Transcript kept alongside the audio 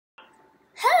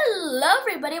Hello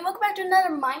everybody and welcome back to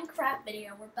another Minecraft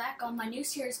video. We're back on my new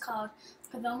series called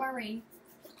Pavel Marine.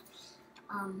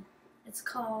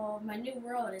 My new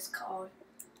world is called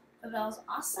Pavel's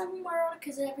Awesome World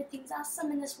because everything's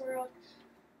awesome in this world.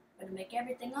 I'm gonna make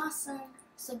everything awesome.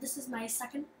 So this is my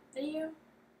second video,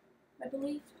 I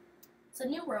believe. It's a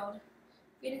new world.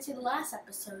 If you didn't see the last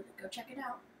episode, go check it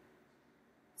out.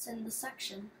 It's in the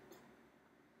section.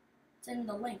 It's in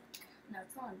the link. No,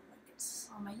 it's not in the link. It's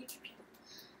on my YouTube channel.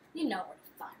 You know where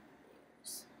to find my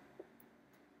videos.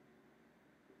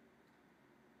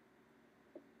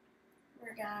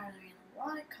 We're gathering a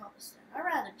lot of cobblestone. I'd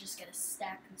rather just get a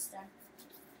stack instead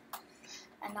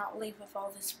and not leave with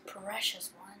all these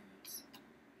precious ones.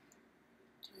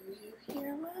 Do you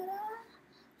hear what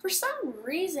For some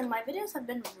reason, my videos have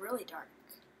been really dark.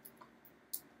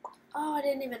 Oh, I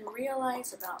didn't even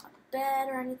realize about a bed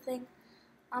or anything.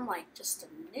 I'm like just a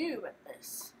noob at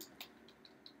this.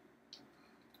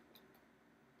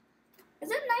 Is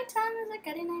it nighttime? Is it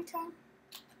getting nighttime?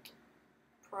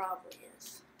 Probably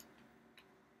is.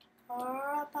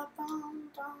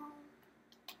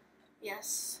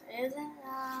 Yes, is it?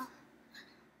 I'm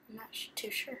not too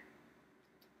sure.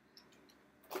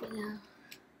 Yeah.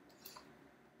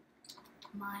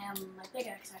 My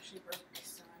pickaxe actually broke,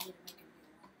 so I need to make a new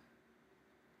one.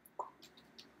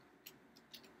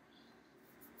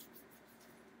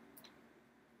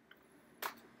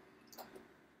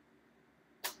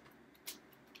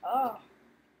 Oh,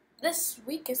 this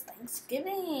week is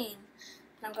Thanksgiving,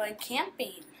 and I'm going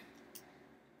camping,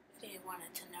 if you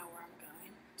wanted to know where I'm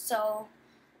going. So,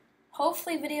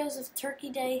 hopefully videos of Turkey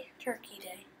Day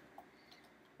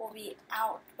will be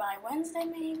out by Wednesday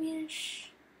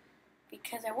maybe-ish,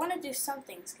 because I want to do some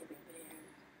Thanksgiving video.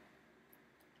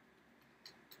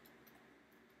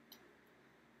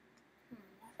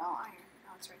 I found iron.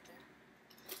 Oh, it's right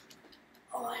there.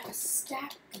 Oh, I have a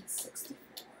stack in 64.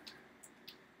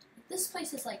 This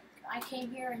place is like, I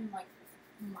came here and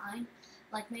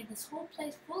made this whole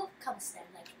place full of cobblestone.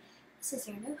 Like, this is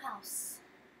your new house.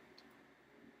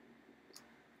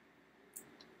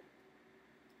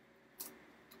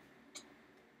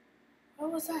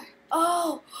 What was that?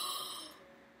 Oh,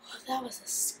 that was a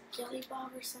skelly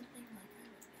bob or something. Like,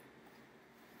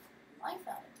 I would get life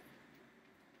out of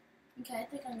it. Okay, I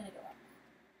think I'm gonna go up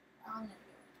now. I'm gonna go.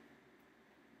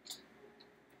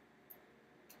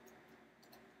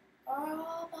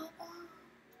 Oh, Papa.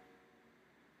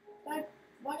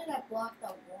 Why did I block the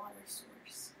water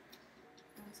source?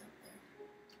 That was up there.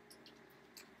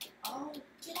 Oh,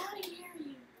 get out of here,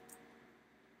 you.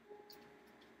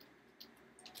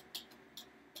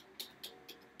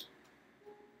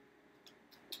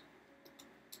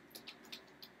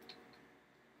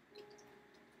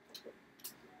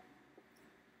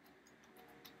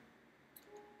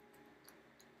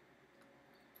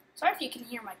 Sorry if you can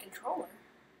hear my controller.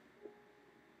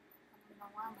 I don't know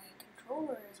why my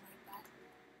controller is like that.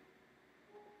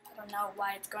 I don't know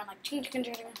why it's going like ching ching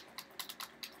ching ching.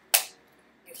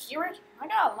 You hear it? I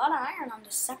got a lot of iron on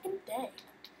the second day.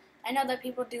 I know that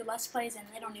people do Let's Plays and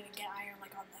they don't even get iron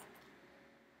like on the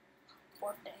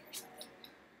fourth day or something.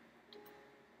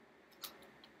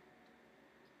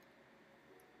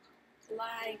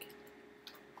 Lag.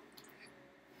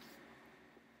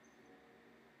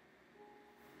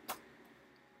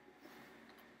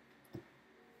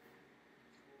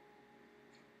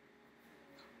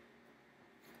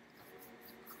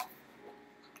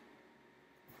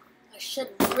 Should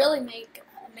really made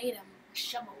him a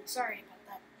shovel. Sorry about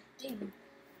that. Ding.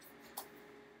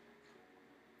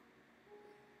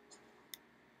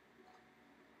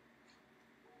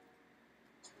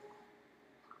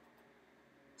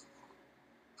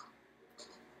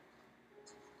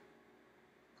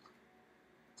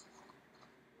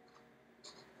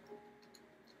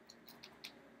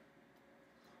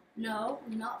 No,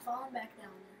 I'm not falling back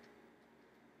down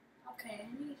there. Okay, I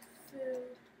need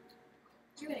food.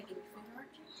 You're gonna give me food, aren't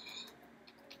you?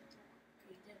 Okay,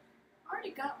 you did. I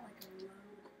already got like a load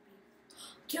of beef.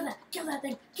 Kill that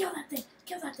thing, kill that thing,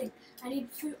 kill that thing. I need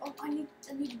food. Oh, I need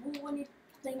wool, I need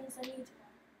things, I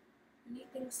need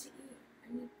things to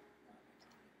eat.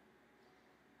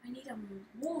 I need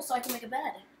wool so I can make a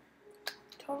bed.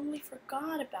 Totally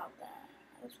forgot about that.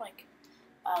 I was like,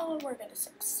 oh, we're gonna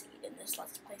succeed in this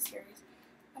Let's Play series.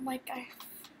 I'm like, I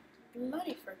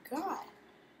bloody forgot.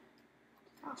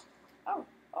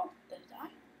 Oh, did it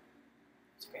die?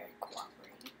 It's very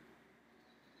cooperating.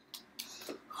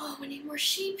 Oh, we need more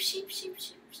sheep.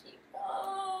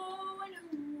 Oh, I know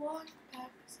what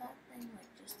packs that thing like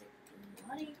just a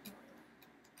bloody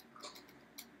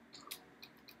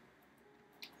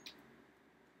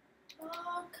horror.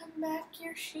 Oh, come back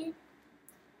here, sheep.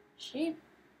 Sheep.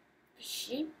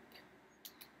 Sheep.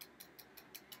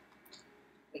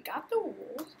 We got the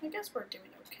wool. I guess we're doing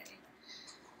okay.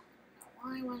 I don't know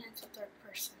why I went into third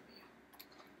person view.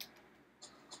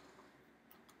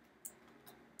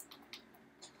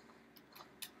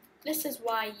 This is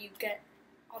why you get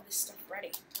all this stuff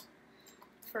ready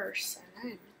first,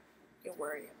 and then you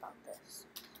worry about this.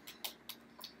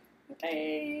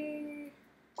 Okay.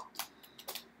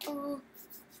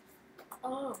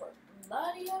 Oh, we're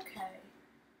bloody okay.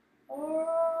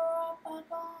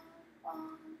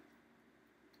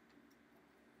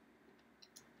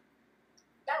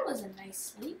 That was a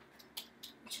nice sleep.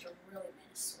 We should have really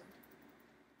made a sword.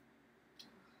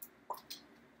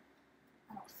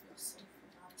 I don't feel safe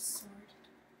without a sword.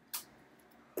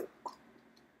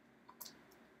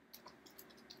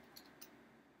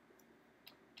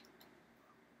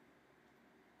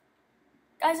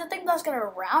 Guys, I think that's gonna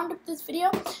round up this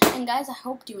video. And guys, I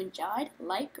hope you enjoyed.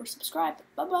 Like or subscribe.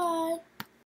 Bye bye.